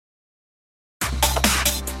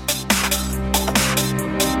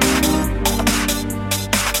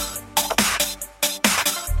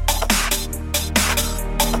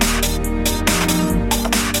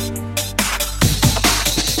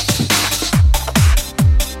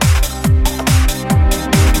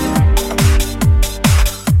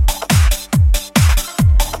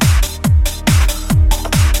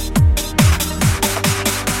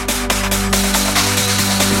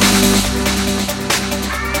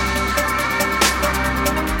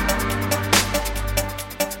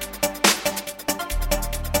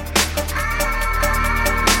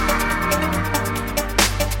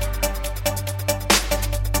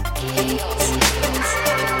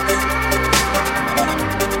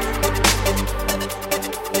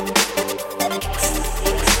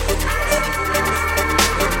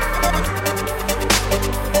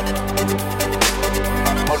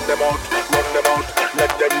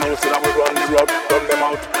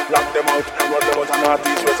lock them out, run them out and north,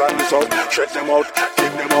 east, west and the south. Shut them out,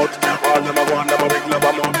 kick them out, all them a go and them a big love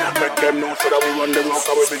amount. Make them know so that we run the rock,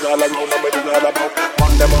 and we big all around and we big all about.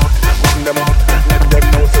 Run them out, let them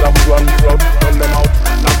know so that we run the rock. Run them out,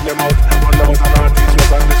 lock them out, run them out and north, east,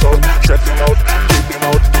 west and the south. Shut them out, kick them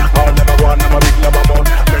out, all them a go and them a big love amount.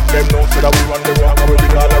 Make them know so that we run the rock, and we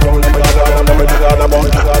big all around and we big all around and we big all about.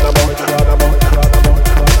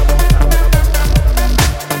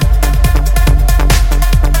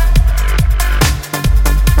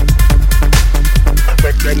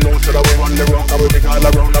 Make them know so that we run the rock, and we big all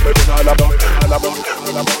around and we big all about, all about,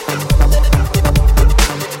 all about.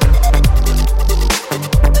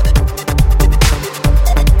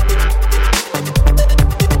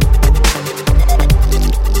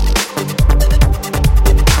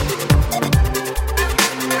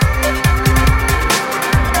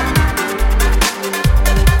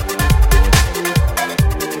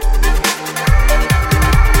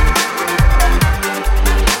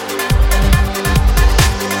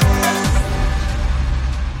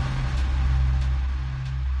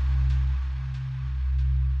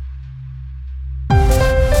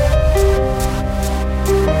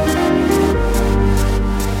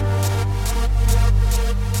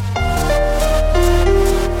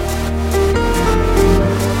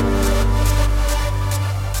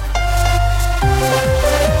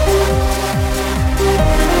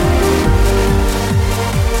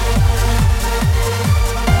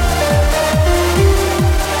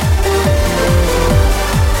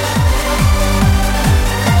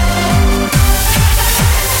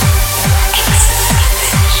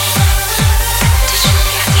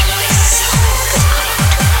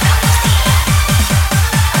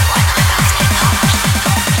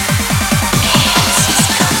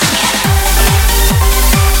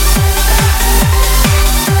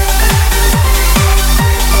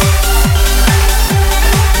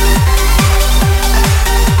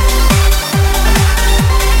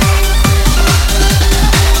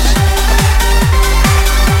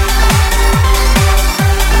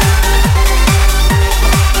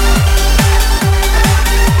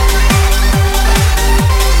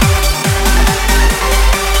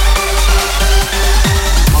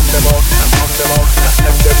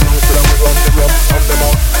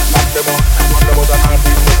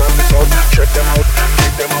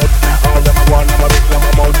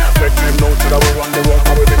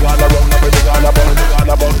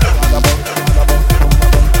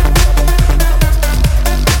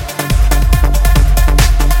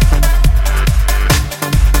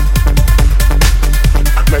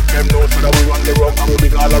 Make them know so that we run the rock, and we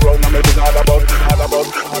big all around and we big all about.